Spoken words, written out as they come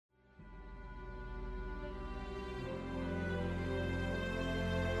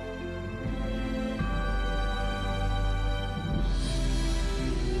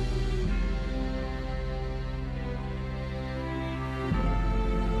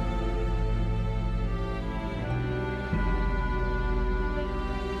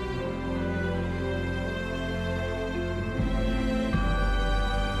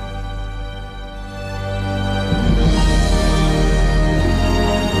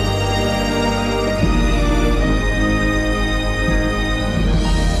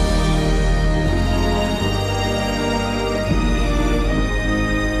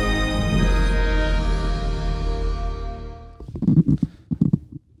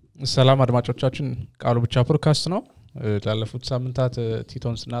ሰላም አድማጮቻችን ቃሉ ብቻ ፖድካስት ነው ላለፉት ሳምንታት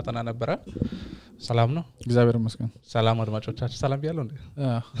ቲቶን ስናጠና ነበር ሰላም ነው እግዚአብሔር ይመስገን ሰላም አድማጮቻችን ሰላም ቢያለው እንዴ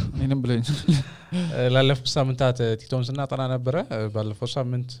እኔንም ብለኝ ላለፉት ሳምንታት ቲቶን ስናጠና ነበር ባለፈው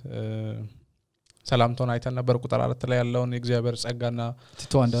ሳምንት ሰላምቶን አይተን ነበር ቁጥር 4 ላይ ያለውን የእግዚአብሔር ጸጋና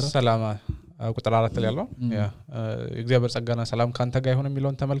ቲቶ አንደረ ሰላም ቁጥር 4 ላይ ያለው የእግዚአብሔር ጸጋና ሰላም ካንተ ጋር ይሁን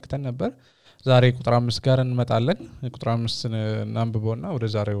የሚለውን ተመልክተን ነበር ዛሬ ቁጥር 5 ጋር እንመጣለን ቁጥር 5 እናንብበውና ወደ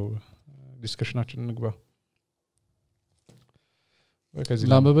ዛሬው ዲስከሽናችን እንግባ ወከዚህ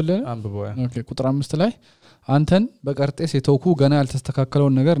ላንብበልን አንብበው ኦኬ ቁጥር 5 ላይ አንተን በቀርጤስ የተውኩ ገና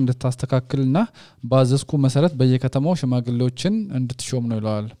ያልተስተካከለውን ነገር እንድታስተካክልና ባዘዝኩ መሰረት በየከተማው ሽማግሌዎችን እንድትሾም ነው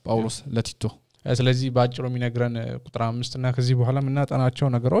ይላል ጳውሎስ ለቲቶ ስለዚህ ባጭሩ የሚነግረን ቁጥር 5 እና ከዚህ በኋላ ምናጠናቸው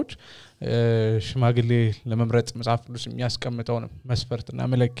ነገሮች ሽማግሌ ለመምረጥ መጽሐፍ ቅዱስ የሚያስቀምጠው መስፈርትና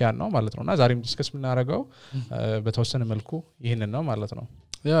መለኪያ ነው ማለት ነውና ዛሬም ዲስከስ ምናደርገው በተወሰነ መልኩ ይሄንን ነው ማለት ነው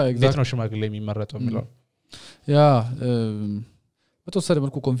ያ ኤግዛክት ነው ሽማግሌ የሚመረጠው የሚለው ያ በተወሰነ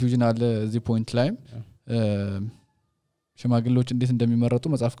መልኩ ኮንፊውዥን አለ እዚህ ፖይንት ላይ ሽማግሌዎች እንዴት እንደሚመረጡ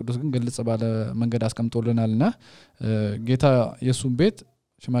መጽሐፍ ቅዱስ ግን ግልጽ ባለ መንገድ አስቀምጦልናልና ጌታ ኢየሱስ ቤት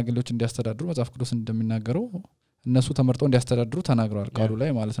ሽማግሌዎች እንዲያስተዳድሩ መጽሐፍ ቅዱስ እንደሚናገረው እነሱ ተመርጠው እንዲያስተዳድሩ ተናግረዋል ቃሉ ላይ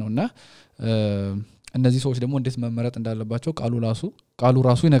ማለት ነውና እነዚህ ሰዎች ደግሞ እንዴት መመረጥ እንዳለባቸው ቃሉ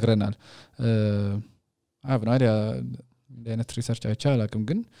ራሱ ይነግረናል አብናዲያ አይነት ሪሰርች አይቻላልም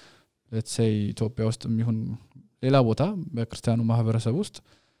ግን let's say ኢትዮጵያ ውስጥም ይሁን ሌላ ቦታ በክርስቲያኑ ማህበረሰብ ውስጥ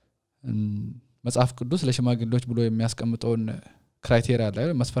መጽሐፍ ቅዱስ ለሽማግሌዎች ብሎ የሚያስቀምጠውን ክራይቴሪያ አለ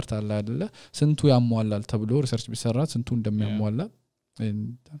መስፈርት አለ አይደለ ስንቱ ያሟላል ተብሎ ሪሰርች ቢሰራ ስንቱ እንደሚያሟላ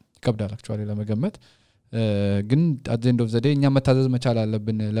ይከብዳል actually ለመገመት ግን at the end of the day እኛ መታዘዝ መቻል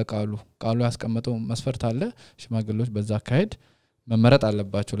አለብን ለቃሉ ያስቀመጠው መስፈርት አለ ሽማግሌዎች በዛ አካሄድ መመረጥ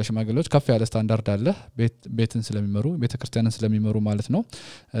አለባቸው ለሽማግሌዎች ከፍ ያለ ስታንዳርድ አለ ቤትን ስለሚመሩ ቤተክርስቲያንን ስለሚመሩ ማለት ነው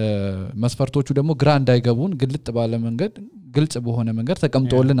መስፈርቶቹ ደግሞ ግራ እንዳይገቡን ግልጥ ባለ መንገድ ግልጽ በሆነ መንገድ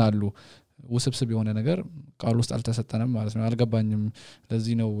ተቀምጦልን አሉ ውስብስብ የሆነ ነገር ቃሉ ውስጥ አልተሰጠንም ማለት ነው አልገባኝም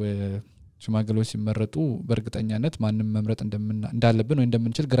ለዚህ ነው ሽማግሌዎች ሲመረጡ በእርግጠኛነት ማንንም መምረጥ እንዳለብን ወይ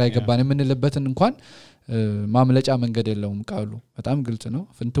እንደምንችል ግራ ይገባን የምንልበትን እንኳን ማምለጫ መንገድ የለውም ቃሉ በጣም ግልጽ ነው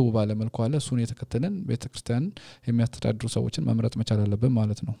ፍንትው ባለ መልኩ አለ እሱን የተከተለን ቤተክርስቲያን የሚያስተዳድሩ ሰዎችን መምረጥ መቻል አለብን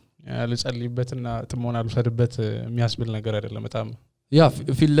ማለት ነው ለጸልይበትና ጥሞና ልፈድበት የሚያስብል ነገር አይደለም በጣም ያ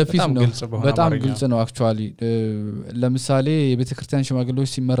ፊልለፊስ ነው በጣም ግልጽ ነው actually ለምሳሌ የቤተክርስቲያን ሽማግሌዎች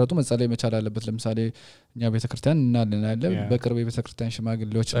ሲመረጡ መጸለይ መቻል አለበት ለምሳሌ እኛ ቤተክርስቲያን እናልናለን በቅርብ የቤተክርስቲያን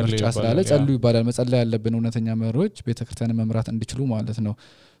ሽማግሌዎች ምርጫ ስላለ ጸልዩ ይባላል መጸለይ ያለብን እውነተኛ መሪዎች ቤተክርስቲያንን መምራት እንዲችሉ ማለት ነው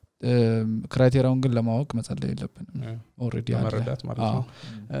ክራይቴሪያውን ግን ለማወቅ መጸለይ የለብንም ኦሬዲ መረዳት ማለት ነው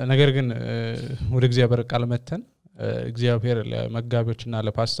ነገር ግን ወደ እግዚአብሔር ቃል መተን እግዚአብሔር ለመጋቢዎችና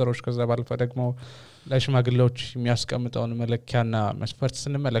ለፓስተሮች ከዛ ባለፈ ደግሞ ለሽማግሌዎች የሚያስቀምጠውን መለኪያና መስፈርት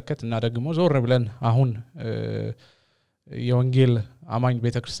ስንመለከት እና ደግሞ ዞር ብለን አሁን የወንጌል አማኝ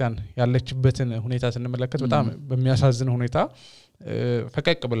ቤተክርስቲያን ያለችበትን ሁኔታ ስንመለከት በጣም በሚያሳዝን ሁኔታ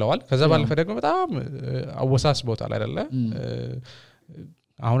ፈቀቅ ብለዋል ከዛ ባለፈ ደግሞ በጣም አወሳስቦታል አይደለ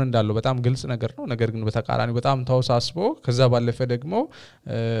አሁን እንዳለው በጣም ግልጽ ነገር ነው ነገር ግን በተቃራኒ በጣም ተወሳስቦ ከዛ ባለፈ ደግሞ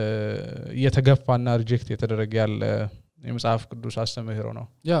እየተገፋና ሪጀክት የተደረገ ያለ የመጽሐፍ ቅዱስ አስተምህሮ ነው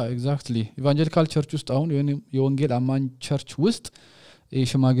ያ ኤግዛክትሊ ኢቫንጀሊካል ቸርች ውስጥ አሁን የወንጌል አማኝ ቸርች ውስጥ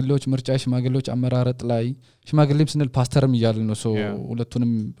የሽማግሌዎች ምርጫ ሽማግሌዎች አመራረጥ ላይ ሽማግሌም ስንል ፓስተርም ይያልን ነው ሶ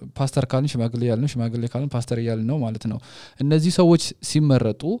ሁለቱንም ፓስተር ካልን ሽማግሌ ያልን ሽማግሌ ካልን ፓስተር ይያልን ነው ማለት ነው እነዚህ ሰዎች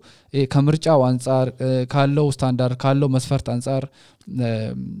ሲመረጡ ከምርጫው አንፃር ካለው ስታንዳርድ ካለው መስፈርት አንፃር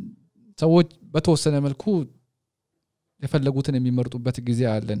ሰዎች በተወሰነ መልኩ የፈለጉትን የሚመርጡበት ጊዜ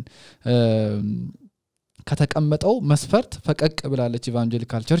አለን ከተቀመጠው መስፈርት ፈቀቅ ብላለች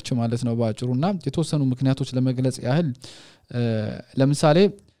ኢቫንጀሊካል ቸርች ማለት ነው ባጭሩና የተወሰኑ ምክንያቶች ለመግለጽ ያህል ለምሳሌ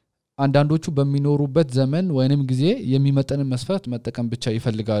አንዳንዶቹ በሚኖሩበት ዘመን ወይንም ጊዜ የሚመጠን መስፈርት መጠቀም ብቻ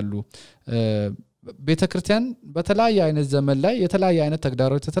ይፈልጋሉ ቤተክርስቲያን በተለያየ አይነት ዘመን ላይ የተለያየ አይነት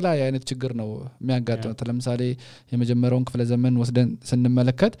ተግዳሮት የተለያየ አይነት ችግር ነው የሚያጋጥመው ለምሳሌ የመጀመሪያውን ክፍለ ዘመን ወስደን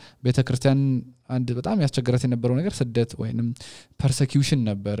ስንመለከት ቤተክርስቲያን አንድ በጣም ያስቸገራት የነበረው ነገር ስደት ወይንም ፐርሰኪዩሽን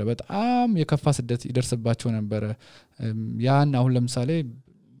ነበር በጣም የከፋ ስደት ይደርስባቸው ነበር ያን አሁን ለምሳሌ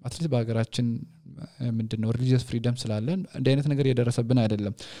አትሊስት በአገራችን ምንድነው ሪሊጂየስ ፍሪደም ስላለን እንደ አይነት ነገር እየደረሰብን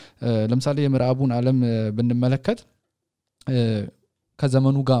አይደለም ለምሳሌ የምዕራቡን ዓለም ብንመለከት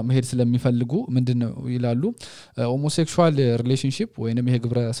ከዘመኑ ጋር መሄድ ስለሚፈልጉ ምንድነው ይላሉ ሆሞሴክሹዋል ሪሌሽንሺፕ ወይንም ይሄ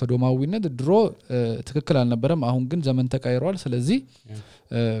ግብረ ሰዶማዊነት ድሮ ትክክል አልነበረም አሁን ግን ዘመን ተቀይሯል ስለዚህ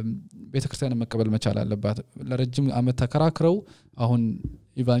ቤተክርስቲያን መቀበል መቻል አለባት ለረጅም አመት ተከራክረው አሁን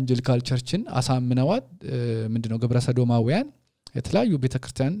ኢቫንጀሊካል ቸርችን አሳምነዋት ምንድነው ግብረ ሰዶማዊያን የተለያዩ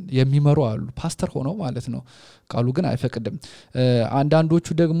ቤተክርስቲያን የሚመሩ አሉ ፓስተር ሆነው ማለት ነው ቃሉ ግን አይፈቅድም አንዳንዶቹ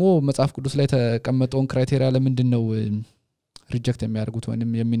ደግሞ መጽሐፍ ቅዱስ ላይ ተቀመጠውን ክራይቴሪያ ለምንድነው ሪጀክት የሚያደርጉት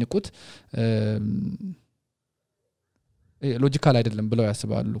ወይንም የሚንቁት ሎጂካል አይደለም ብለው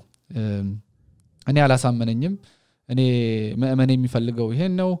ያስባሉ እኔ አላሳመነኝም እኔ ማመን የሚፈልገው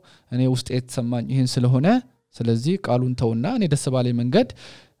ይሄን ነው እኔ ውስጥ የተሰማኝ ይሄን ስለሆነ ስለዚህ ቃሉን ተውና እኔ ደስ ባለኝ መንገድ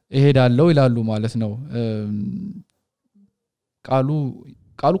እሄዳለሁ ይላሉ ማለት ነው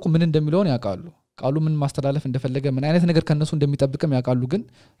ቃሉ ምን እንደሚለው ያውቃሉ ቃሉ ምን ማስተላለፍ እንደፈለገ ምን አይነት ነገር ከነሱ እንደሚጠብቅም ያውቃሉ ግን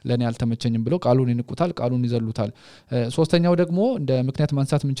ለኔ አልተመቸኝም ብለው ቃሉን ይንቁታል ቃሉን ይዘሉታል ሶስተኛው ደግሞ እንደ ምክንያት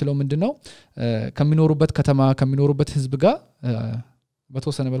ማንሳት ምንችለው ምንድነው ከሚኖሩበት ከተማ ከሚኖሩበት ህዝብ ጋር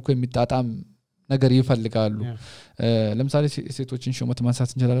በተወሰነ መልኩ የሚጣጣም ነገር ይፈልጋሉ ለምሳሌ ሴቶችን ሹመት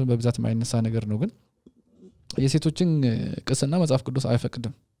ማንሳት እንችላለን በብዛት ማይነሳ ነገር ነው ግን የሴቶችን ቅስና መጽሐፍ ቅዱስ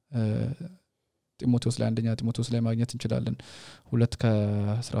አይፈቅድም ጢሞቴዎስ ላይ አንደኛ ጢሞቴዎስ ላይ ማግኘት እንችላለን 2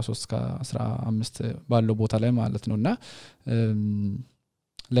 ከ13 ከ15 ባለው ቦታ ላይ ማለት ነውና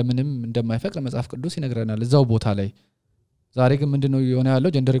ለምንም እንደማይፈቅድ መጽሐፍ ቅዱስ ይነግረናል እዛው ቦታ ላይ ዛሬ ግን ምንድነው የሆነ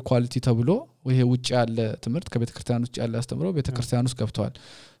ያለው ጀንደር ኢኳሊቲ ተብሎ ይሄ ውጪ ያለ ትምርት ከቤተክርስቲያን ውጪ ያለ አስተምሮ ቤተክርስቲያን ውስጥ ገብቷል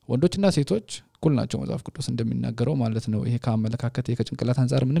ወንዶችና ሴቶች እኩል ናቸው መጽሐፍ ቅዱስ እንደሚናገረው ማለት ነው ይሄ ከአመለካከት ከጭንቅላት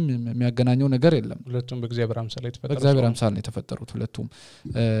አንፃር ምንም የሚያገናኘው ነገር የለም ሁለቱም በእግዚአብሔር አምሳል ነው የተፈጠሩት ሁለቱም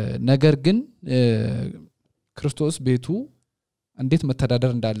ነገር ግን ክርስቶስ ቤቱ እንዴት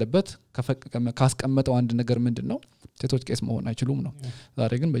መተዳደር እንዳለበት ካስቀመጠው አንድ ነገር ምንድነው ሴቶች ቄስ መሆን አይችሉም ነው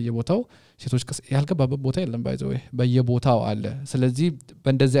ዛሬ ግን በየቦታው ሴቶች ቄስ ያልገባበት ቦታ የለም ባይዘው በየቦታው አለ ስለዚህ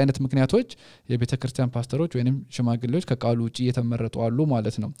በእንደዚህ አይነት ምክንያቶች የቤተክርስቲያን ፓስተሮች ወይንም ሽማግሌዎች ከቃሉ ውጪ እየተመረጡ አሉ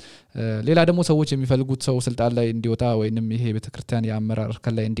ማለት ነው ሌላ ደግሞ ሰዎች የሚፈልጉት ሰው ስልጣን ላይ እንዲወጣ ወይንም ይሄ ቤተክርስቲያን ያመራር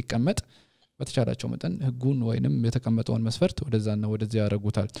ከላይ እንዲቀመጥ በተቻላቸው መጠን ህጉን ወይንም የተቀመጠውን መስፈርት ወደዛና ወደዚያ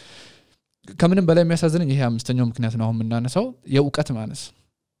ያረጉታል ከምንም በላይ የሚያሳዝነኝ ይሄ አምስተኛው ምክንያት ነው አሁን እናነሳው የእውቀት ማነስ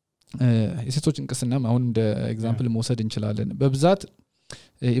የሴቶች እንቅስና አሁን እንደ ኤግዛምፕል መውሰድ እንችላለን በብዛት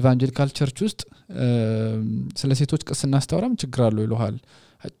ኢቫንጀሊካል ቸርች ውስጥ ስለ ሴቶች ቅስና አስተዋራም ችግር አለው ይሏል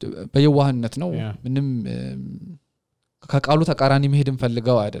በየዋህነት ነው ምንም ከቃሉ ተቃራኒ መሄድን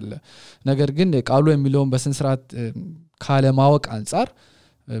ፈልገው አይደለ ነገር ግን ቃሉ የሚለውን በስንስራት ካለ ማወቅ አንፃር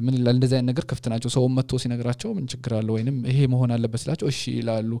ምን ይላል እንደዚህ አይነት ነገር ክፍት ናቸው ሰው መጥቶ ሲነግራቸው ምን ችግር አለው ወይንም ይሄ መሆን አለበት ስላቸው እሺ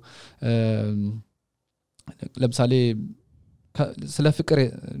ይላሉ ለምሳሌ ስለ ፍቅር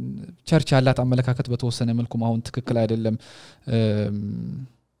ቸርች ያላት አመለካከት በተወሰነ መልኩ አሁን ትክክል አይደለም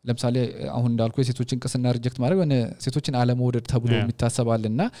ለምሳሌ አሁን እንዳልኩ የሴቶችን ቅስና ሪጀክት ማድረግ ወነ ሴቶችን አለመውደድ ተብሎ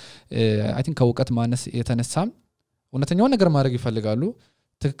የሚታሰባልና አይ ቲንክ ከውቀት ማነስ የተነሳም እውነተኛው ነገር ማድረግ ይፈልጋሉ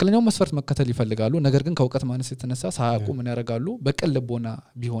ትክክለኛው መስፈርት መከተል ይፈልጋሉ ነገር ግን ከውቀት ማነስ የተነሳ ሳያውቁ ምን ያደርጋሉ በቀል ልቦና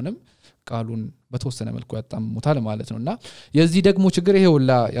ቢሆንም ቃሉን በተወሰነ መልኩ ያጣሙታል ማለት ነውና የዚህ ደግሞ ችግር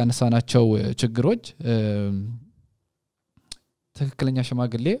ይሄውላ ያነሳናቸው ችግሮች ትክክለኛ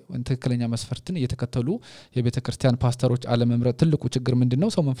ሽማግሌ ወይም ትክክለኛ መስፈርትን እየተከተሉ የቤተክርስቲያን ፓስተሮች አለመምረጥ ትልቁ ችግር ምንድነው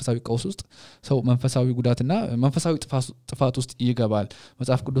ሰው መንፈሳዊ ቀውስ ውስጥ ሰው መንፈሳዊ ጉዳትና መንፈሳዊ ጥፋት ውስጥ ይገባል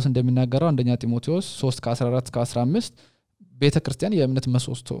መጽሐፍ ቅዱስ እንደሚናገረው አንደኛ ጢሞቴዎስ 3:14 እስከ 15 ቤተክርስቲያን የእምነት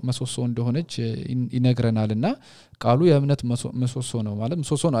መሶሶ እንደሆነች ይነግረናልና ቃሉ የእምነት መሶሶ ነው ማለት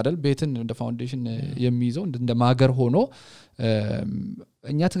መሶሶ ነው አይደል ቤትን እንደ ፋውንዴሽን የሚይዘው እንደ ማገር ሆኖ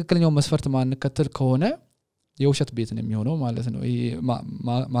እኛ ትክክለኛው መስፈርት ማንከተል ከሆነ የውሸት ቤት ነው የሚሆነው ማለት ነው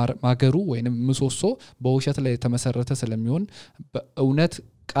ማገሩ ወይንም መሶሶ በውሸት ላይ ተመሰረተ ስለሚሆን በእውነት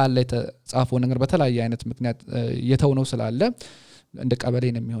ቃል ላይ ተጻፈው ነገር በተለያየ አይነት ምክንያት የተውነው ስላለ እንደ ቀበሌ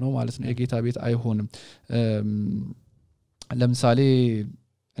ነው የሚሆነው ማለት ነው የጌታ ቤት አይሆንም ለምሳሌ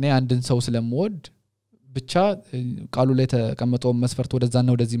እኔ አንድን ሰው ስለምወድ ብቻ ቃሉ ላይ ተቀመጠው መስፈርት ወደዛና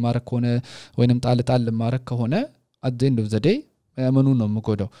ወደዚህ ማረክ ሆነ ወይንም ጣል ማረክ ከሆነ አደን ነው ዘዴ ምኑ ነው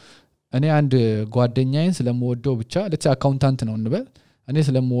የምጎዳው እኔ አንድ ጓደኛዬን ስለምወደው ብቻ ለታ አካውንታንት ነው እንበል እኔ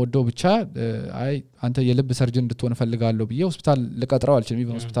ስለምወደው ብቻ አይ አንተ የልብ ሰርጅን እንድትሆን ፈልጋለሁ ብዬ ሆስፒታል ልቀጥራው አልችልም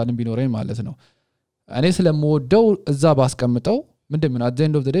ኢቭን ሆስፒታልን ቢኖረኝ ማለት ነው እኔ ስለምወደው እዛ ባስቀምጠው ምንድነው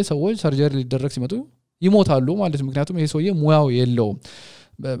አደን ነው ዘዴ ሰዎች ሰርጀሪ ሊደረግ ሲመጡ ይሞታሉ ማለት ምክንያቱም ይሄ ሰውዬ ሙያው የለውም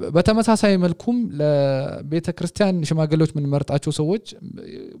በተመሳሳይ መልኩም ለቤተክርስቲያን ሽማግሌዎች ምን መርጣቸው ሰዎች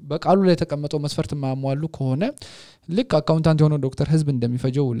በቃሉ ላይ ተቀመጠው መስፈርት ማሟሉ ከሆነ ልክ አካውንታንት የሆነው ዶክተር ህዝብ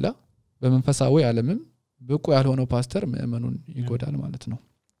እንደሚፈጀው ሁላ በመንፈሳዊ ዓለምም ብቁ ያልሆነው ፓስተር ምእመኑን ይጎዳል ማለት ነው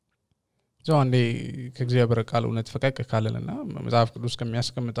ዛው አንዴ ከእግዚአብሔር ቃል እውነት ፈቀቅ ካለልና መጽሐፍ ቅዱስ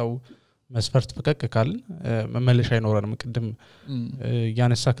ከሚያስቀምጠው መስፈርት ፈቀቅ ካል መመለሻ አይኖርንም ቅድም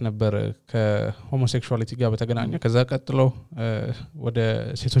ያነሳክ ነበር ከሆሞሴክሹዋሊቲ ጋር በተገናኘ ከዛ ቀጥሎ ወደ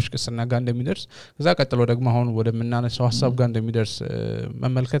ሴቶች ቅስና ጋር እንደሚደርስ ከዛ ቀጥሎ ደግሞ አሁን ወደ ምናነሳው ሐሳብ ጋር እንደሚደርስ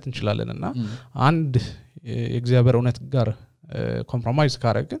መመልከት እንችላለንና አንድ የእግዚአብሔር እውነት ጋር ኮምፕሮማይዝ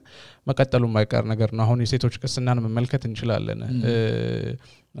ካረግን መቀጠሉ የማይቀር ነገር ነው አሁን የሴቶች ቅስናን መመልከት እንችላለን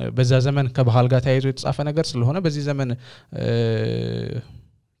በዛ ዘመን ከባህል ጋር ተያይዞ የተጻፈ ነገር ስለሆነ በዚህ ዘመን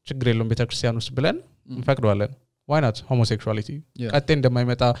ችግር የለውም ቤተክርስቲያን ውስጥ ብለን እንፈቅደዋለን why not homosexuality ቀጤ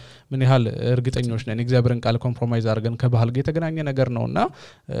እንደማይመጣ ምን ያህል እርግጠኞች ነን እግዚአብሔርን ቃል ኮምፕሮማይዝ አድርገን ከባህል ጋር የተገናኘ ነገር ነውና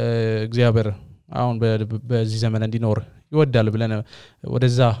እግዚአብሔር አሁን በዚህ ዘመን እንዲኖር ይወዳል ብለን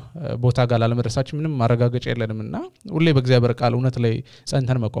ወደዛ ቦታ ጋር ለመድረሳችን ምንም ማረጋገጫ የለንምና ሁሌ በእግዚአብሔር ቃል እውነት ላይ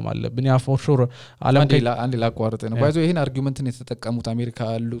ጸንተን መቆም አለብን ያ for sure ዓለም አንድ ላቋርጥ ነው ባይዞ ይሄን አርጊውመንትን የተጠቀሙት አሜሪካ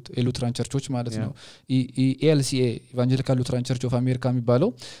ያሉት ሉትራን ቸርቾች ማለት ነው ELCA ኢቫንጀሊካል ሉትራን ቸርች ኦፍ አሜሪካ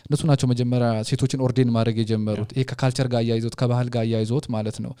የሚባለው እነሱ ናቸው መጀመሪያ ሴቶችን ኦርዴን ማድረግ የጀመሩት ይሄ ከካልቸር ጋር ያያይዞት ከባህል ጋር ያያይዞት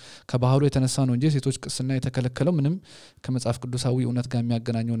ማለት ነው ከባህሉ የተነሳ ነው እንጂ ሴቶች ቅስና የተከለከለው ምንም ከመጽሐፍ ቅዱሳዊ እውነት ጋር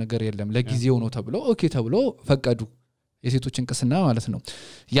የሚያገናኘው ነገር የለም ለጊዜው ነው ተብሎ ኦኬ ተብሎ ፈቀዱ የሴቶችን ቅስና ማለት ነው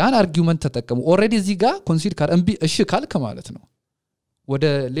ያን አርጊውመንት ተጠቀሙ ኦሬዲ እዚህ ጋር ኮንሲድ ካር እንቢ እሺ ካልከ ማለት ነው ወደ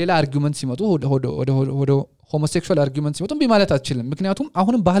ሌላ አርጊውመንት ሲመጡ ወደ ሆሞሴክሹዋል አርጊውመንት ሲመጡ እንቢ ማለት አትችልም ምክንያቱም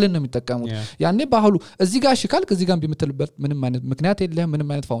አሁንም ባህልን ነው የሚጠቀሙት ያኔ ባህሉ እዚህ ጋር እሺ ካልክ እዚህ ጋር እንቢ የምትልበት ምንም አይነት ምክንያት የለም ምንም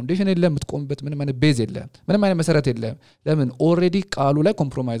አይነት ፋውንዴሽን የለም የምትቆምበት ምንም አይነት ቤዝ የለም ምንም አይነት መሰረት የለም ለምን ኦሬዲ ቃሉ ላይ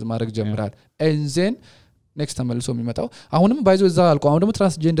ኮምፕሮማይዝ ማድረግ ጀምራል እንዘን ኔክስት ተመልሶ የሚመጣው አሁንም ባይዞ እዛ አልቆ አሁን ደግሞ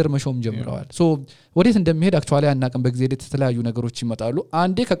ትራንስጀንደር መሾም ጀምረዋል ሶ ወዴት እንደሚሄድ አክቹአሊ አናቀም በጊዜ ሄደ የተለያዩ ነገሮች ይመጣሉ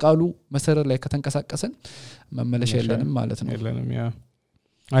አንዴ ከቃሉ መሰረት ላይ ከተንቀሳቀሰን መመለሻ የለንም ማለት ነው የለንም ያ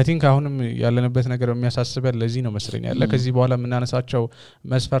I think አሁንም ያለንበት ነገር የሚያሳስበን ለዚህ ነው መስለኝ ያለ ከዚህ በኋላ የምናነሳቸው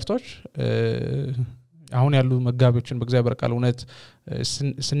መስፈርቶች አሁን ያሉ መጋቢዎችን በእግዚአብሔር ቃል እውነት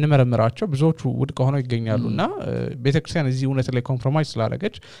ስንመረምራቸው ብዙዎቹ ውድቅ ሆነው ይገኛሉና ቤተክርስቲያን እዚህ እውነት ላይ ኮምፕሮማይዝ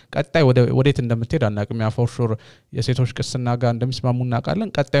ስላደረገች ቀጣይ ወዴት እንደምትሄድ አናቅም ያ for sure የሴቶች ቅስና ጋር እንደሚስማሙ እናውቃለን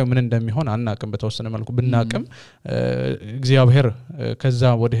ቀጣዩ ምን እንደሚሆን አናቅም በተወሰነ መልኩ ብናቅም እግዚአብሔር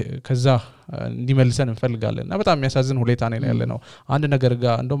ከዛ እንዲመልሰን እንፈልጋለንና በጣም የሚያሳዝን ሁኔታ ነው ያለነው አንድ ነገር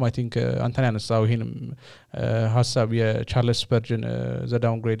ጋር እንደውም I think አንተን ያነሳው ይሄንም ሐሳብ የቻርልስ ስፐርጅን ዘ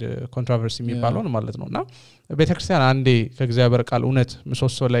ዳውንግሬድ ኮንትሮቨርሲ የሚባለው ማለት ነውና ቤተክርስቲያን አንዴ ከእግዚአብሔር ቃል እውነት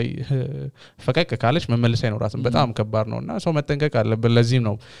ምሰሶ ላይ ፈቀቅ ካለች መመለስ አይኖራትም በጣም ከባድ ነውና ሰው መጠንቀቅ አለበት ለዚህም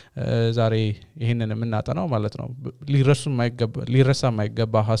ነው ዛሬ ይሄንን የምናጠናው ማለት ነው ሊረሳ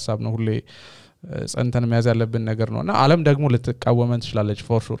የማይገባ ሐሳብ ነው ሁሌ ጸንተን መያዝ ያለብን ነገር ነውና ዓለም ደግሞ ልትቃወመን ትችላለች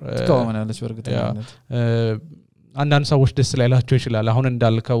for sure ትቃወመናለች በርግጠኝነት አንዳንድ ሰዎች ደስ ላይላቸው ይችላል አሁን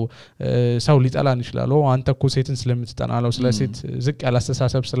እንዳልከው ሰው ሊጠላን ይችላል አንተ እኮ ሴትን ስለምትጠናለው ስለ ሴት ዝቅ ያለ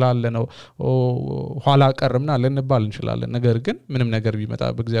አስተሳሰብ ስላለ ነው ኋላ ቀርምና ልንባል እንችላለን ነገር ግን ምንም ነገር ቢመጣ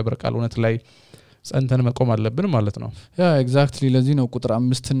በእግዚአብሔር ቃል እውነት ላይ ጸንተን መቆም አለብን ማለት ነው ያ ኤግዛክትሊ ለዚህ ነው ቁጥር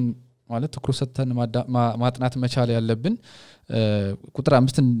 5ን ማለት ትኩረት ሰጥተን ማጥናት መቻል ያለብን ቁጥር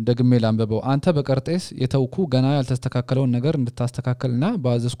 5ን ደግሜ ላንበበው አንተ በቀርጤስ የተውኩ ገና ያልተስተካከለውን ነገር እንድታስተካከልና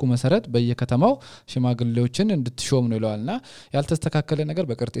ባዘዝኩ መሰረት በየከተማው ሽማግሌዎችን እንድትሾም ነው ይላልና ያልተስተካከለ ነገር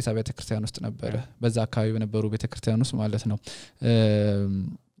በቀርጤስ አብያተ ክርስቲያን ውስጥ ነበር በዛ አካባቢ በነበሩ ቤተ ክርስቲያን ውስጥ ማለት ነው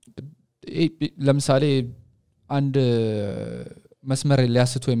ለምሳሌ አንድ መስመር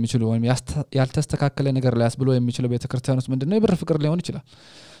ሊያስቱ የሚችሉ ወይም ያልተስተካከለ ነገር ሊያስብሎ የሚችሉ ቤተ ክርስቲያን ውስጥ ምንድነው የብር ፍቅር ሊሆን ይችላል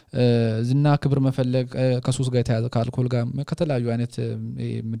ዝና ክብር መፈለግ ከሱስ ጋር የተያዘ ከአልኮል ጋር ከተለያዩ አይነት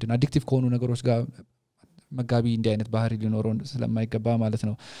ምንድነው አዲክቲቭ ከሆኑ ነገሮች ጋር መጋቢ እንዲህ አይነት ባህሪ ሊኖረው ስለማይገባ ማለት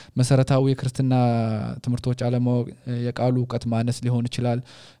ነው መሰረታዊ የክርስትና ትምህርቶች አለማወቅ የቃሉ ዕውቀት ማነስ ሊሆን ይችላል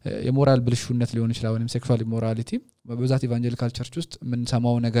የሞራል ብልሹነት ሊሆን ይችላል ወይም ሴክሹዋል ኢሞራሊቲ በብዛት ኢቫንጀሊካል ቸርች ውስጥ ምን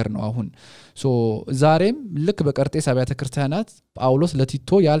ሰማው ነገር ነው አሁን ሶ ዛሬም ልክ በቀርጤስ አብያተ ክርስቲያናት ጳውሎስ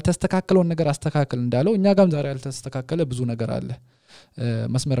ለቲቶ ያልተስተካከለውን ነገር አስተካክል እንዳለው እኛ ጋርም ዛሬ ያልተስተካከለ ብዙ ነገር አለ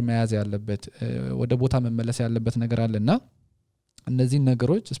መስመር መያዝ ያለበት ወደ ቦታ መመለስ ያለበት ነገር አለና እነዚህ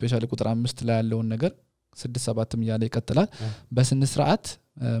ነገሮች ስፔሻሊ ቁጥር 5 ላይ ያለውን ነገር 6-7ም ያለ ይቀጥላል በስነ ስርዓት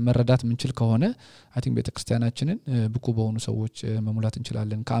መረዳት ምንችል ከሆነ አይ ቲንክ ቤተክርስቲያናችንን ብቁ በሆኑ ሰዎች መሙላት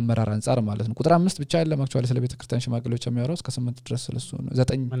እንችላለን ከአመራር አንፃር ማለት ነው ቁጥር 5 ብቻ አይደለም አክቹአሊ ስለ ቤተክርስቲያን ሽማግሌዎች የሚያወራው እስከ 8 ድረስ ስለሱ ነው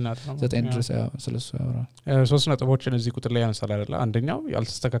 9 ድረስ ስለሱ ያወራል ሶስት ነጥቦችን እዚህ ቁጥር ላይ ያነሳል አይደል አንደኛው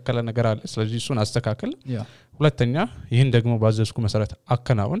ያልተስተካከለ ነገር አለ ስለዚህ እሱን አስተካክል ሁለተኛ ይሄን ደግሞ ባዘዝኩ መሰረት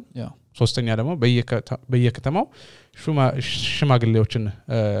አከናውን ሶስተኛ ደግሞ በየከተማው ሽማግሌዎችን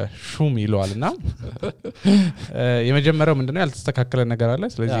ሹም ይለዋልና የመጀመሪያው ምንድነው ያልተስተካከለ ነገር አለ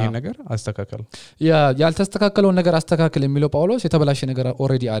ስለዚህ ይሄን ነገር አስተካክል ያልተስተካከለው ነገር አስተካክል የሚለው ጳውሎስ የተበላሸ ነገር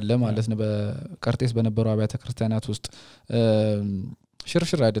ኦሬዲ አለ ማለት ነው በቀርጤስ በነበሩ አብያተ ክርስቲያናት ውስጥ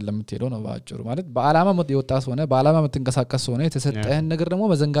ሽርሽር አይደለም የምትሄደው ነው ባጭሩ ማለት በአላማ የወጣስ ሆነ በአላማ የምትንቀሳቀስ ሆነ የተሰጠህን ነገር ደግሞ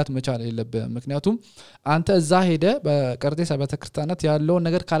መዘንጋት መቻል የለብህም ምክንያቱም አንተ እዛ ሄደ በቀርጤስ አብያተ ክርስቲያናት ያለውን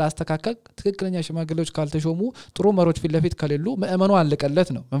ነገር ካላስተካከል ትክክለኛ ሽማግሌዎች ካልተሾሙ ጥሩ መሮች ፊት ለፊት ከሌሉ ምእመኑ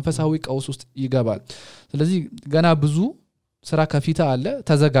አለቀለት ነው መንፈሳዊ ቀውስ ውስጥ ይገባል ስለዚህ ገና ብዙ ስራ ከፊታ አለ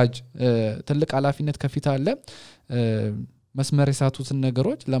ተዘጋጅ ትልቅ ኃላፊነት ከፊታ አለ መስመር የሳቱትን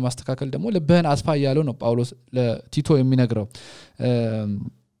ነገሮች ለማስተካከል ደግሞ ልብህን አስፋ ያለው ነው ጳውሎስ ለቲቶ የሚነግረው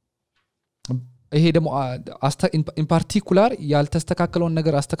ይሄ ደግሞ ኢን ፓርቲኩላር ያልተስተካከለውን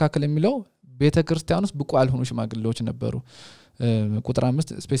ነገር አስተካከል የሚለው ቤተክርስቲያን ውስጥ ብቁ ያልሆኑ ሽማግሌዎች ነበሩ ቁጥር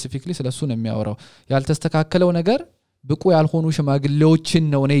 5 ስፔሲፊካሊ ስለሱ ነው የሚያወራው ያልተስተካከለው ነገር ብቁ ያልሆኑ ሽማግሌዎችን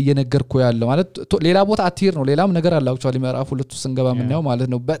ነው እኔ እየነገርኩ ያለው ማለት ሌላ ቦታ አትሄድ ነው ሌላም ነገር አለ አክቹአሊ ምዕራፍ 2 ስንገባ ምናየው ማለት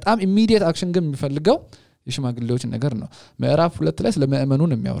ነው በጣም ኢሚዲየት አክሽን ግን የሚፈልገው የሽማግሌዎች ነገር ነው ምዕራፍ 2 ላይ ስለ ምእመኑ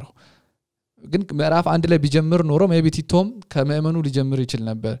ነው የሚያወራው ግን ምዕራፍ 1 ላይ ቢጀምር ኖሮ ሜቢ ቲቶም ከመእመኑ ሊጀምር ይችላል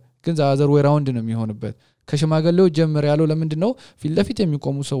ነበር ግን ዛዘር ወይ ራውንድ ነው የሚሆንበት ከሽማግሌዎች ጀምር ያለው ለምንድነው ፊት ለፊት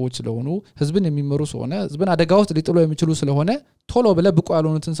የሚቆሙ ሰዎች ስለሆኑ ህዝብን የሚመሩ ስለሆነ ህዝብን አደጋ ውስጥ ሊጥሉ የሚችሉ ስለሆነ ቶሎ ብለ ብቁ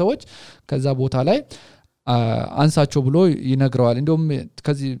ያልሆኑትን ሰዎች ከዛ ቦታ ላይ አንሳቸው ብሎ ይነግረዋል እንደውም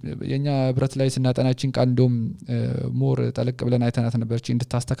ከዚህ የኛ ህብረት ላይ ስናጠናችን ቃል እንደውም ሞር ጠለቅ ብለን አይተናት ነበርቺ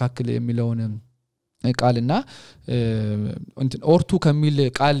እንድታስተካክል የሚለውን ቃልና እንትን ኦርቱ ከሚል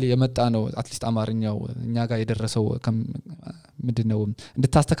ቃል የመጣ ነው አትሊስት አማርኛው እኛ ጋር የደረሰው ምንድነው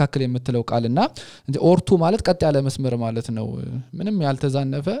እንድታስተካክል የምትለው ቃልና ኦርቱ ማለት ቀጥ ያለ መስመር ማለት ነው ምንም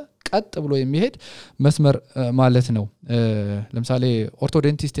ያልተዛነፈ ቀጥ ብሎ የሚሄድ መስመር ማለት ነው ለምሳሌ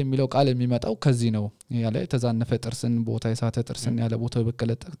ኦርቶዶንቲስት የሚለው ቃል የሚመጣው ከዚህ ነው ያለ ተዛነፈ ጥርስን ቦታ የሳተ ጥርስን ያለ ቦታ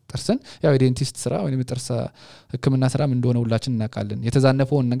በቀለ ጥርስን ያው ዴንቲስት ስራ ወይም ጥርስ ህክምና ስራም እንደሆነ ሁላችን እናውቃለን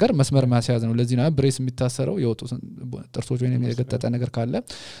የተዛነፈውን ነገር መስመር ማስያዝ ነው ለዚህ ነው ብሬስ የሚታሰረው የወጡ ጥርሶች ወይም የገጠጠ ነገር ካለ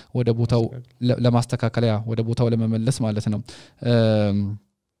ወደ ቦታው ለማስተካከል ወደ ቦታው ለመመለስ ማለት ነው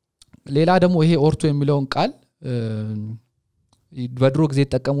ሌላ ደግሞ ይሄ ኦርቶ የሚለውን ቃል በድሮ ጊዜ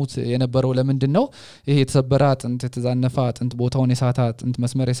ተጠቀሙት የነበረው ለምንድነው ይሄ የተሰበረ አጥንት የተዛነፈ አጥንት ቦታውን የሳታ አጥንት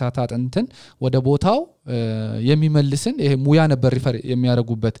መስመር የሳታ አጥንትን ወደ ቦታው የሚመልስን ይሄ ሙያ ነበር ሪፈር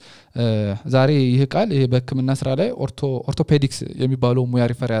የሚያደርጉበት ዛሬ ይሄ ቃል ይሄ በህክምና ስራ ላይ ኦርቶፔዲክስ የሚባለው ሙያ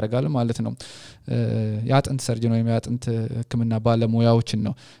ሪፈር ያደርጋል ማለት ነው ያጥንት ሰርጅን ወይም ያጥንት ህክምና ባለሙያዎችን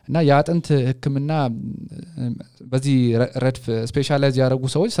ነው እና ያጥንት ህክምና በዚህ ረድፍ ስፔሻላይዝ ያደረጉ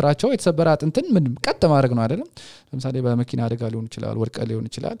ሰዎች ስራቸው የተሰበረ አጥንትን ምን ቀጥ ማድረግ ነው አይደለም ለምሳሌ በመኪና አደጋ ሊሆን ይችላል ወድቀ ሊሆን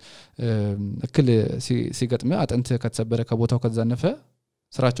ይችላል እክል ሲገጥም አጥንት ከተሰበረ ከቦታው ከተዛነፈ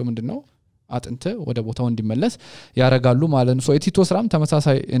ስራቸው ምንድነው አጥንት ወደ ቦታው እንዲመለስ ያረጋሉ ማለት ነው ሶ የቲቶ ስራም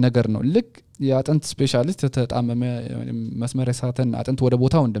ተመሳሳይ ነገር ነው ልክ የአጥንት ስፔሻሊስት ተጣመመ መስመር የሳተን አጥንት ወደ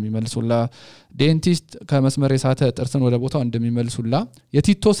ቦታው እንደሚመልሱላ ዴንቲስት ከመስመር የሳተ ጥርስን ወደ ቦታው እንደሚመልሱላ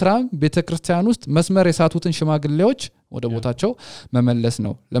የቲቶ ስራም ቤተክርስቲያን ውስጥ መስመር የሳቱትን ሽማግሌዎች ወደ ቦታቸው መመለስ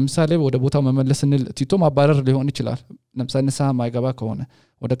ነው ለምሳሌ ወደ ቦታው መመለስን ቲቶ ማባረር ሊሆን ይችላል ለምሳሌ ንስሐ ማይገባ ከሆነ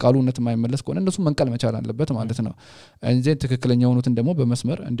ወደ ቃሉነት ማይመለስ ከሆነ እነሱ መንቀል መቻል አለበት ማለት ነው እንጂ ትክክለኛ ሆኑትን ደግሞ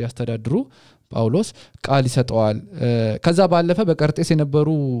በመስመር እንዲያስተዳድሩ ጳውሎስ ቃል ይሰጠዋል ከዛ ባለፈ በቀርጤስ የነበሩ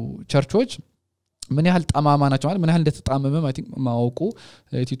ቸርቾች ምን ያህል ጠማማ ናቸው ማለት ምን ያህል እንደተጣመመ ማወቁ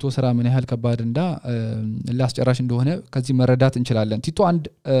ቲቶ ስራ ምን ያህል ከባድ እንዳ ላስጨራሽ እንደሆነ ከዚህ መረዳት እንችላለን ቲቶ 1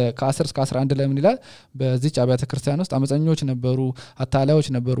 ከ10 እስከ 11 ላይ ምን ይላል በዚህ አብያተ ክርስቲያን ውስጥ አመፀኞች ነበሩ አታላዮች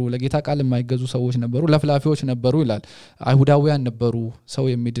ነበሩ ለጌታ ቃል የማይገዙ ሰዎች ነበሩ ለፍላፊዎች ነበሩ ይላል አይሁዳውያን ነበሩ ሰው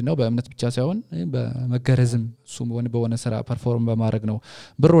የሚድነው በእምነት ብቻ ሳይሆን በመገረዝም እሱ በሆነ ስራ ፐርፎርም በማድረግ ነው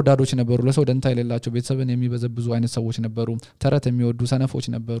ብር ወዳዶች ነበሩ ለሰው ደንታ የሌላቸው ቤተሰብን የሚበዘብዙ አይነት ሰዎች ነበሩ ተረት የሚወዱ ሰነፎች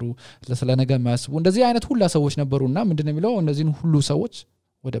ነበሩ ለስለነገ የማያስቡ እንደዚህ አይነት ሁሉ ሰዎች ነበሩና ምንድነው የሚለው እነዚህን ሁሉ ሰዎች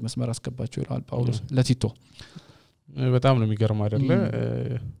ወደ መስመር አስገባቸው ይላል ጳውሎስ ለቲቶ በጣም ነው የሚገርም አይደለ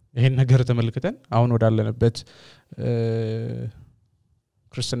ይሄን ነገር ተመልክተን አሁን ወዳለንበት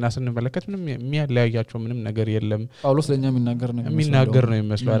ክርስትና ስንመለከት ምንም የሚያለያያቸው ምንም ነገር የለም ጳውሎስ ለኛ የሚናገር ነው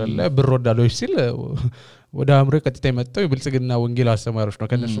የሚመስለው አይደለ ብር ወዳዶች ሲል ወደ አምሮ ቀጥታ የመጣው የብልጽግና ወንጌል አስተማሪዎች ነው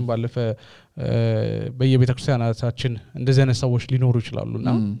ከነሱም ባለፈ በየቤተክርስቲያናታችን እንደዚህ አይነት ሰዎች ሊኖሩ ይችላሉና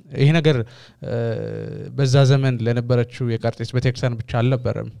ይሄ ነገር በዛ ዘመን ለነበረችው የቀርጤስ ቤተክርስቲያን ብቻ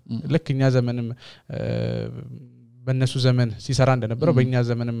አልነበረም ለክኛ ዘመንም በእነሱ ዘመን ሲሰራ እንደነበረው በእኛ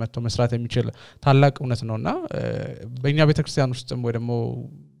ዘመንም መጥቶ መስራት የሚችል ታላቅ እውነት ነውና በእኛ ቤተክርስቲያን ውስጥም ወይ ደግሞ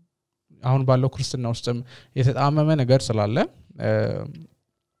አሁን ባለው ክርስትና ውስጥም የተጣመመ ነገር ስላለ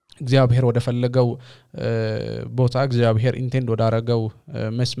እግዚአብሔር ወደ ፈለገው ቦታ እግዚአብሔር ኢንቴንድ ወዳረገው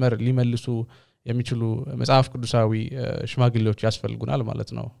መስመር ሊመልሱ የሚችሉ መጽሐፍ ቅዱሳዊ ሽማግሌዎች ያስፈልጉናል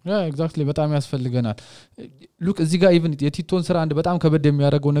ማለት ነው ኤግዛክትሊ በጣም ያስፈልገናል ሉክ እዚህ ጋር ኢቭን የቲቶን ስራ አንድ በጣም ከበድ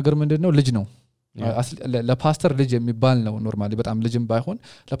የሚያደርገው ነገር ምንድነው ልጅ ነው ለፓስተር ልጅ የሚባል ነው ኖርማሊ በጣም ልጅም ባይሆን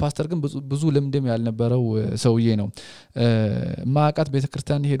ለፓስተር ግን ብዙ ልምድም ያልነበረው ሰውዬ ነው ማቃት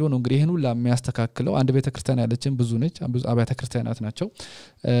ቤተክርስቲያን ሄዶ ነው እንግዲህ ይሄን ሁሉ የሚያስተካክለው አንድ ቤተክርስቲያን ያለችን ብዙ ነች ብዙ አብያተ ክርስቲያናት ናቸው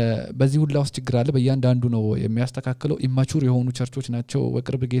በዚህ ሁሉ ውስጥ ችግር አለ በእያንዳንዱ ነው የሚያስተካክለው ኢማቹር የሆኑ ቸርቾች ናቸው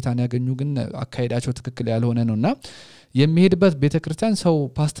በቅርብ ጌታን ያገኙ ግን አካሄዳቸው ትክክል ያልሆነ ነውና የሚሄድበት ቤተክርስቲያን ሰው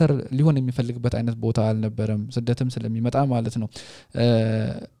ፓስተር ሊሆን የሚፈልግበት አይነት ቦታ አልነበረም ስደትም ስለሚመጣ ማለት ነው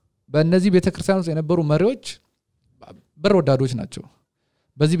በእነዚህ ቤተክርስቲያን ውስጥ የነበሩ መሪዎች በር ወዳዶች ናቸው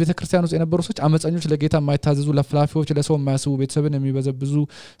በዚህ ቤተክርስቲያን ውስጥ የነበሩ ሰዎች አመፀኞች ለጌታ የማይታዘዙ ለፍላፊዎች ለሰው የማያስቡ ቤተሰብን የሚበዘብዙ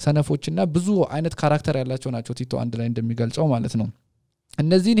ሰነፎችና ብዙ አይነት ካራክተር ያላቸው ናቸው ቲቶ አንድ ላይ እንደሚገልጸው ማለት ነው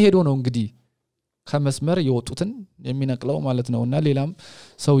እነዚህን ሄዶ ነው እንግዲህ ከመስመር የወጡትን የሚነቅለው ማለት ነውና ሌላም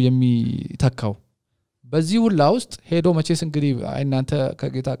ሰው የሚተካው በዚህ ሁላ ውስጥ ሄዶ መቼስ እንግዲህ እናንተ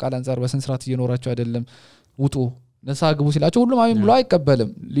ከጌታ ቃል አንፃር በስንስራት እየኖራችሁ አይደለም ውጡ ነሳ ግቡ ሲላቸው ሁሉም አሜን ብሎ አይቀበልም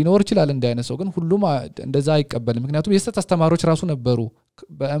ሊኖር ይችላል እንደ አይነት ሰው ግን ሁሉም እንደዛ አይቀበልም ምክንያቱም የስተት አስተማሪዎች ራሱ ነበሩ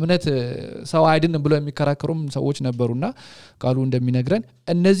በእምነት ሰው አይድንም ብለው የሚከራከሩም ሰዎች ነበሩና ቃሉ እንደሚነግረን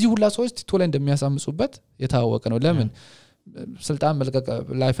እነዚህ ሁላ ሰዎች ቲቶ ላይ እንደሚያሳምጹበት የታወቀ ነው ለምን ስልጣን መልቀቅ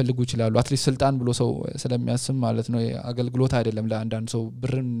ላይ ፈልጉ ይችላሉ አትሊስት ስልጣን ብሎ ሰው ስለሚያስም ማለት ነው አገልግሎት አይደለም ለአንዳንድ ሰው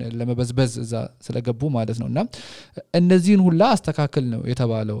ብርን ለመበዝበዝ እዛ ስለገቡ ማለት ነውና እነዚህን ሁላ አስተካክል ነው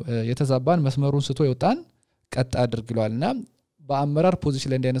የተባለው የተዛባን መስመሩን ስቶ ይወጣን ቀጥ አድርግሏልና በአመራር ፖዚሽን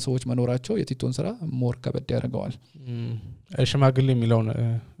ላይ እንደነ ሰዎች መኖራቸው የቲቶን ስራ ሞር ከበድ ያደርገዋል ሽማግሌ የሚለውን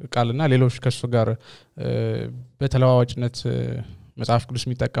ቃልና ሌሎች ከሱ ጋር በተለዋዋጭነት መጽሐፍ ቅዱስ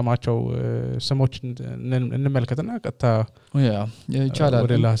የሚጠቀማቸው ስሞች እንመልከትና ቀጥታ ይቻላል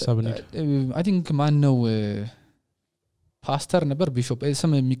ወደ ሐሳብ ነው አይ ቲንክ ማን ነው ፓስተር ነበር ቢሾፕ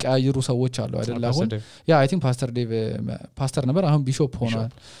ስም የሚቀያየሩ ሰዎች አሉ አይደል አሁን ያ አይ ቲንክ ፓስተር ዴቭ ፓስተር ነበር አሁን ቢሾፕ ሆኗል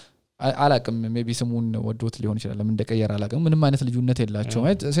አላቅም ሜቢ ስሙን ወዶት ሊሆን ይችላል ለምን እንደቀየረ አላቅም ምንም አይነት ልዩነት የላቸውም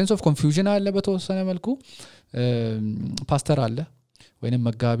ሴንስ ኦፍ ኮንፊውዥን አለ በተወሰነ መልኩ ፓስተር አለ ወይንም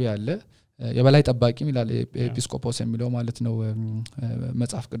መጋቢ አለ የበላይ ጠባቂ ይላል ኤጲስቆጶስ የሚለው ማለት ነው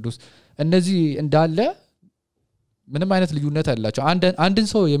መጽሐፍ ቅዱስ እነዚህ እንዳለ ምንም አይነት ልዩነት አይደላቸው አንድን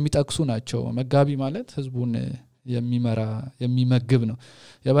ሰው የሚጠቅሱ ናቸው መጋቢ ማለት ህዝቡን የሚመራ የሚመግብ ነው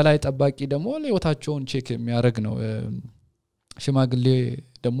የበላይ ጠባቂ ደግሞ ለህይወታቸውን ቼክ የሚያደርግ ነው ሽማግሌ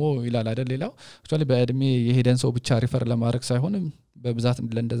ደግሞ ይላል አይደል ሌላው actually በእድሜ የሄደን ሰው ብቻ ሪፈር ለማድረግ ሳይሆን በብዛት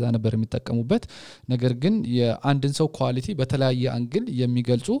ለእንደዛ ነበር የሚጠቀሙበት ነገር ግን የአንድን ሰው ኳሊቲ በተለያየ አንግል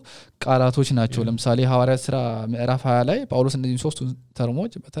የሚገልጹ ቃላቶች ናቸው ለምሳሌ ሐዋርያት ሥራ ምዕራፍ 20 ላይ ጳውሎስ እነዚህ ሶስት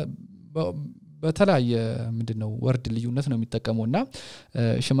ተርሞች በተለያየ ምንድነው ወርድ ልዩነት ነው የሚጠቀመውና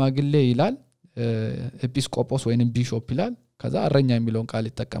ሽማግሌ ይላል ኤጲስቆጶስ ወይንም ቢሾፕ ይላል ከዛ አረኛ የሚለውን ቃል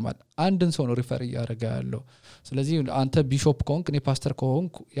ይተከማል አንድን ሰው ነው ሪፈር ያደርጋ ያለው ስለዚህ አንተ ቢሾፕ ኮንክ እኔ ፓስተር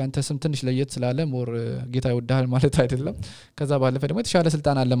ኮንክ ያንተ ስም ትንሽ ለየት ስላለ ሞር ጌታ ይወዳል ማለት አይደለም ከዛ ባለፈ ደግሞ የተሻለ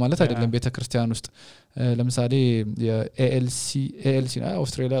ስልጣን አለ ማለት አይደለም ቤተክርስቲያን ውስጥ ለምሳሌ የኤኤልሲ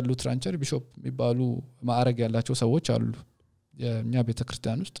አውስትራሊያ ሉትራን ቸርች ቢሾፕ የሚባሉ ማዕረግ ያላቸው ሰዎች አሉ የኛ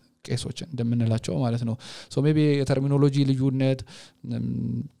ቤተክርስቲያን ውስጥ ቄሶች እንደምንላቸው ማለት ነው ሶ ሜቢ የተርሚኖሎጂ ልዩነት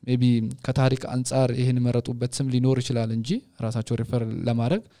ሜቢ ከታሪክ አንፃር ይሄን መረጡበት ስም ሊኖር ይችላል እንጂ ራሳቸው ሪፈር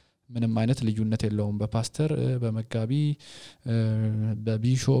ለማድረግ ምንም አይነት ልዩነት የለውም በፓስተር በመጋቢ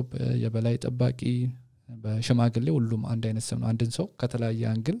በቢሾፕ የበላይ ጠባቂ በሽማግሌ ሁሉም አንድ አይነት ስም ነው አንድን ሰው ከተለያየ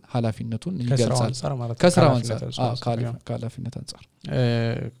አንግል ኃላፊነቱን ይገልጻል ከስራው አንፃር ከኃላፊነት አንፃር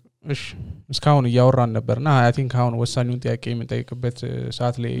እሺ እስካሁን ያወራን ነበርና አይ ቲንክ አሁን ወሳኙን ጥያቄ የምንጠይቅበት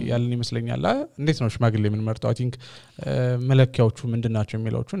ሰዓት ላይ ያለን ይመስለኛል እንዴት ነው ሽማግሌ ምን መርጠው አይ ቲንክ መለኪያዎቹ ምንድናቸው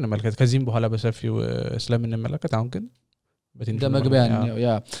የሚለውቹ እንመልከት ከዚህም በኋላ በሰፊው ስለምንመለከት አሁን ግን እንደ መግቢያ ነው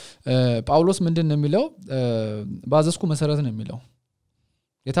ያ ጳውሎስ ምንድነው የሚለው ባዘዝኩ መሰረት ነው የሚለው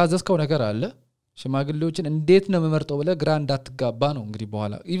የታዘዝከው ነገር አለ ሽማግሌዎችን እንዴት ነው መመርጠው ብለ ግራ እንዳትጋባ ነው እንግዲህ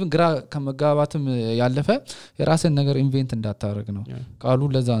በኋላ ኢቭን ግራ ከመጋባትም ያለፈ የራስን ነገር ኢንቨንት እንዳታረግ ነው ቃሉ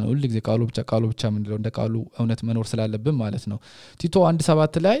ለዛ ነው ሁሉ ጊዜ ቃሉ ብቻ ምን ነው እንደ ቃሉ እውነት መኖር ስላለብን ማለት ነው ቲቶ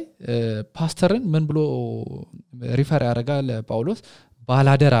 1:7 ላይ ፓስተርን ምን ብሎ ሪፈር ያደርጋል ጳውሎስ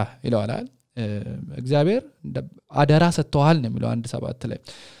ባላደራ ይለዋል እግዚአብሔር አደራ ሰጥቷል ነው የሚለው 1:7 ላይ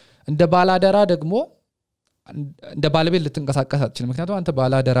እንደ ባላደራ ደግሞ እንደ ባለቤት ልትንቀሳቀስ አትችልም ምክንያቱም አንተ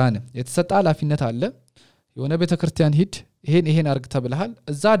ባላደራ ነህ የተሰጠ ኃላፊነት አለ የሆነ ቤተክርስቲያን ሂድ ይሄን አርግ ተብለሃል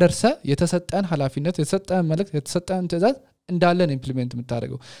እዛ ደርሰ የተሰጠን ኃላፊነት የተሰጠን መልእክት የተሰጠን ትእዛዝ እንዳለ ነው ኢምፕሊሜንት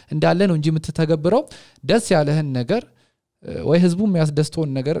የምታደርገው እንዳለ ነው እንጂ የምትተገብረው ደስ ያለህን ነገር ወይ ህዝቡ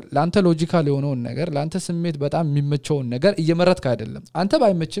የሚያስደስተውን ነገር ላንተ ሎጂካል የሆነውን ነገር ላንተ ስሜት በጣም የሚመቸውን ነገር እየመረጥክ አይደለም አንተ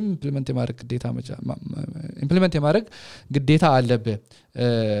ባይመችም ኢምፕሊሜንት የማድረግ ግዴታ አለብህ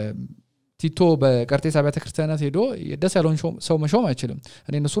ቲቶ በቀርጤስ አብያተ ክርስቲያናት ሄዶ ደስ ያለውን ሰው መሾም አይችልም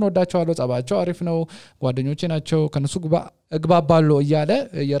እኔ እነሱን ወዳቸዋለሁ ጸባቸው አሪፍ ነው ጓደኞቼ ናቸው ከነሱ እግባባለሁ እያለ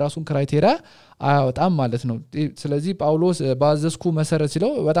የራሱን ክራይቴሪያ አያወጣም ማለት ነው ስለዚህ ጳውሎስ ባዘዝኩ መሰረት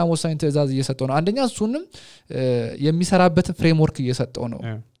ሲለው በጣም ወሳኝ ትእዛዝ እየሰጠው ነው አንደኛ እሱንም የሚሰራበት ፍሬምወርክ እየሰጠው ነው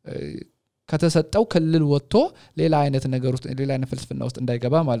ከተሰጠው ክልል ወጥቶ ሌላ አይነት ነገር ውስጥ ሌላ አይነት ፍልስፍና ውስጥ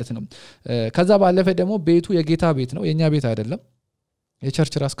እንዳይገባ ማለት ነው ከዛ ባለፈ ደግሞ ቤቱ የጌታ ቤት ነው የኛ ቤት አይደለም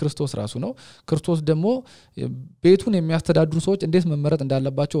የቸርች ራስ ክርስቶስ ራሱ ነው ክርስቶስ ደግሞ ቤቱን የሚያስተዳድሩ ሰዎች እንዴት መመረጥ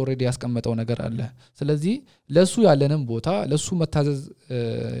እንዳለባቸው ኦሬዲ ያስቀመጠው ነገር አለ ስለዚህ ለሱ ያለንም ቦታ ለሱ መታዘዝ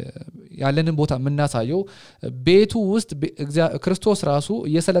ያለንን ቦታ ምናሳየው ቤቱ ውስጥ ክርስቶስ ራሱ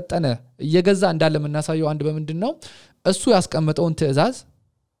እየሰለጠነ እየገዛ እንዳለ ምናሳየው አንድ በመንድነው እሱ ያስቀመጠውን ትእዛዝ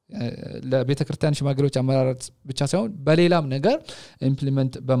ለቤተክርስቲያን ሽማግሌዎች አመራረት ብቻ ሳይሆን በሌላም ነገር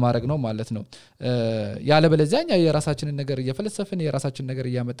ኢምፕሊመንት በማድረግ ነው ማለት ነው ያለ በለዚያኛ የራሳችንን ነገር እየፈለሰፍን የራሳችንን ነገር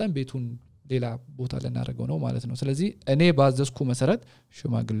እያመጣን ቤቱን ሌላ ቦታ ለናረገው ነው ማለት ነው ስለዚህ እኔ ባዘዝኩ መሰረት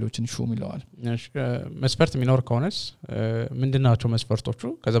ሽማግሌዎችን ሹም ይለዋል መስፈርት ሚኖር ከሆነስ ምንድናቸው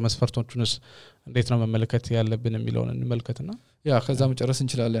መስፈርቶቹ ከዛ መስፈርቶቹንስ እንዴት ነው መመልከት ያለብን የሚለውን እንመልከትና ያ ከዛ መጨረስ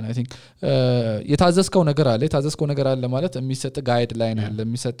እንችላለን አይ ቲንክ የታዘዝከው ነገር አለ ማለት የሚሰጥ ጋይድ ላይን አለ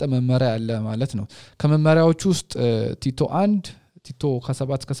የሚሰጥ መመሪያ አለ ማለት ነው ከመመሪያዎቹ ውስጥ ቲቶ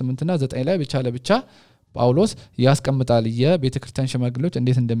ከ7 እስከ 8 እና 9 ላይ ብቻ ጳውሎስ ያስቀምጣል የቤተክርስቲያን ሽማግሌዎች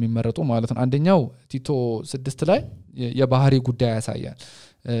እንዴት እንደሚመረጡ ማለት ነው አንደኛው ቲቶ 6 ላይ የባህሪ ጉዳይ ያሳያል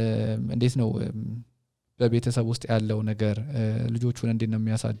እንዴት ነው በቤተሰብ ውስጥ ያለው ነገር ልጆቹን እንዴት ነው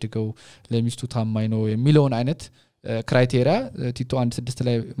የሚያሳድገው ለሚስቱ ታማኝ ነው የሚለውን አይነት ክራይቴሪያ ቲቶ 1:6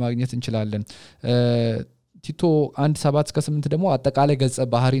 ላይ ማግኘት እንችላለን ቲቶ 1:7 እስከ 8 ደግሞ አጠቃላይ ገጸ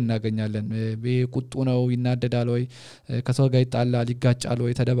ባህሪ እናገኛለን በቁጡ ነው ይናደዳል ወይ ከሰው ጋር ይጣላል ይጋጫል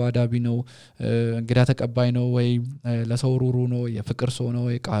ወይ ተደባዳቢ ነው እንግዳ ተቀባይ ነው ወይ ለሰው ሩሩ ነው የፍቅር ሰው ነው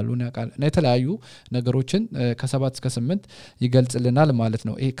ወይ ቃሉን ያቃል እና የተለያዩ ነገሮችን ከ7 እስከ 8 ይገልጽልናል ማለት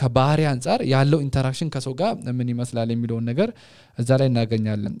ነው ይሄ ከባህሪ አንፃር ያለው ኢንተራክሽን ከሰው ጋር ምን ይመስላል የሚለውን ነገር እዛ ላይ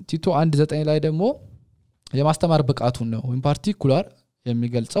እናገኛለን ቲቶ 1:9 ላይ ደግሞ የማስተማር ብቃቱን ነው ኢን ፓርቲኩላር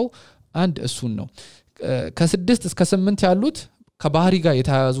የሚገልጸው አንድ እሱን ነው ከ6 እስከ 8 ያሉት ከባህሪ ጋር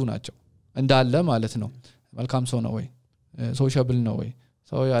የተያያዙ ናቸው እንዳለ ማለት ነው መልካም ሰው ነው ወይ ሶሻብል ነው ወይ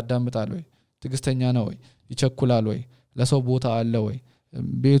ሰው ያዳምጣል ወይ ትግስተኛ ነው ወይ ይቸኩላል ወይ ለሰው ቦታ አለ ወይ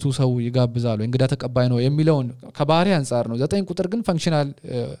ቤቱ ሰው ይጋብዛል ወይ እንግዳ ተቀባይ ነው የሚለውን ከባህሪ አንፃር ነው 9 ቁጥር ግን ፈንክሽናል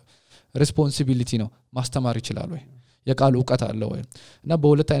ሪስፖንሲቢሊቲ ነው ማስተማር ይችላል ወይ የቃሉ ዕውቀት አለ ወይ እና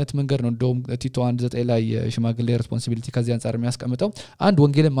በሁለት አይነት መንገድ ነው እንደውም ቲቶ 1:9 ላይ ሽማግሌ ሪስፖንሲቢሊቲ ከዚህ አንፃር የሚያስቀምጠው አንድ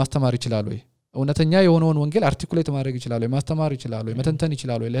ወንጌልን ማስተማር ይችላል ወይ እውነተኛ የሆነውን ወንጌል አርቲኩሌት ማድረግ ይችላል ወይ ማስተማር ይችላል ወይ መተንተን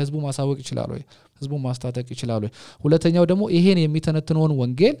ይችላል ወይ ለህዝቡ ማሳወቅ ይችላል ወይ ህዝቡ ማስታጠቅ ይችላል ወይ ሁለተኛው ደግሞ ይሄን የሚተነትነውን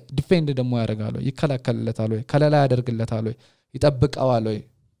ወንጌል ዲፌንድ ደግሞ ያደርጋል ወይ ይከላከልለታል ወይ ከለላ ያደርግለታል ወይ ይጠብቀዋል ወይ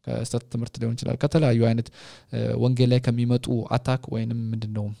ከስተት ትምህርት ሊሆን ይችላል ከተለያዩ አይነት ወንጌል ላይ ከሚመጡ አታክ ወይንም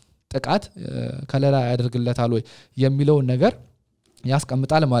ምንድነው ጥቃት ከለላ ያደርግለታል ወይ የሚለው ነገር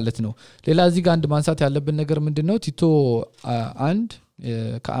ያስቀምጣል ማለት ነው ሌላ እዚህ ጋር አንድ ማንሳት ያለብን ነገር ምንድነው ቲቶ 1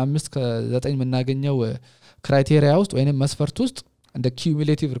 ከ5 ከ9 የምናገኘው ክራይቴሪያ ውስጥ ወይንም መስፈርት ውስጥ እንደ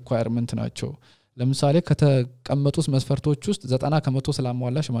ኪዩሙሌቲቭ ሪኳየርመንት ናቸው ለምሳሌ ከተቀመጡት መስፈርቶች ውስጥ 90%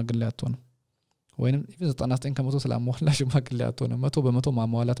 ስላሟላ ሽማግሌ አትሆንም ወይንም 99% ስላሟላ ሽማግሌ አትሆንም 100%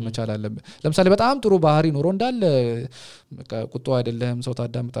 ማሟላት መቻል አለበት ለምሳሌ በጣም ጥሩ ባህሪ ኖሮ እንዳለ ቁጡ አይደለም ሰው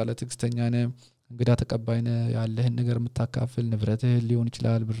ታዳምጣለህ ትግስተኛ ነህ እንግዳ ተቀባይ ነህ ያለህን ነገር የምታካፍል ንብረትህን ሊሆን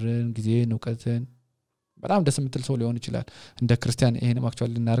ይችላል ብርን ጊዜን ዕውቀትን በጣም ደስ የምትል ሰው ሊሆን ይችላል እንደ ክርስቲያን ይሄንም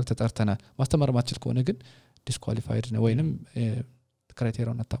አክቹአሊ ልናደርግ ተጠርተናል ማስተማር ማትችል ከሆነ ግን ዲስኳሊፋይድ ነው ወይንም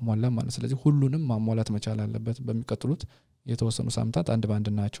ክራይቴሪያውን አታሟላ ማለት ስለዚህ ሁሉንም ማሟላት መቻል አለበት በሚቀጥሉት የተወሰኑ ሳምንታት አንድ ባንድ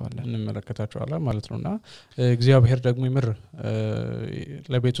እናያቸዋለን እንመለከታቸዋለን ማለት ነውና እግዚአብሔር ደግሞ ይምር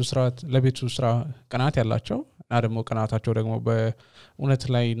ለቤቱ ስራ ቀናት ያላቸው እና ደግሞ ቀናታቸው ደግሞ በእውነት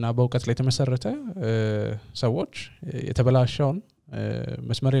ላይና በእውቀት ላይ ተመሰረተ ሰዎች የተበላሸውን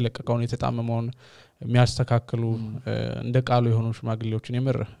መስመር የለቀቀውን የተጣመመውን የሚያስተካክሉ እንደ ቃሉ የሆኑ ሽማግሌዎችን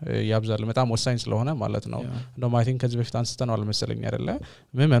ይምር ያብዛል በጣም ወሳኝ ስለሆነ ማለት ነው እንደውም አይ ቲንክ ከዚህ በፊት አንስተናል መሰለኝ አይደለ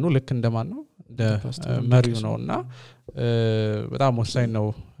ምእመኑ ልክ እንደማን ነው እንደ መሪው ነውና በጣም ወሳኝ ነው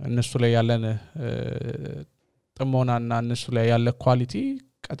እነሱ ላይ ያለን ጥሞናና እነሱ ላይ ያለ ኳሊቲ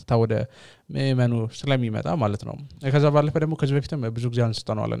ቀጥታ ወደ ምእመኑ ስለሚመጣ ማለት ነው ከዛ ባለፈ ደግሞ ከዚህ በፊትም ብዙ ጊዜ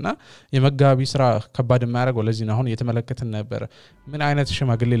አንስተናልና የመጋቢ ስራ ከባድ የማያደርገው ለዚህ ነው አሁን እየተመለከትን ነበር ምን አይነት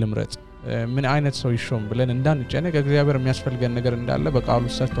ሽማግሌ ልምረጥ ምን አይነት ሰው ይሾም ብለን እንዳንጨነቅ እግዚአብሔር የሚያስፈልገን ነገር እንዳለ በቃሉ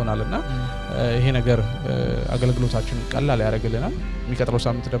ሰጥቶናልና ይሄ ነገር አገልግሎታችንን ቀላል ያደርግልናል የሚቀጥለው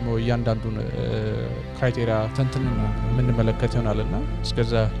ሳምንት ደግሞ እያንዳንዱን ክራይቴሪያ ተንትነን ምን መለከት ይሆናልና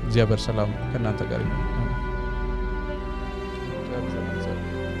እስከዛ እግዚአብሔር ሰላም ከእናንተ ጋር ይሁን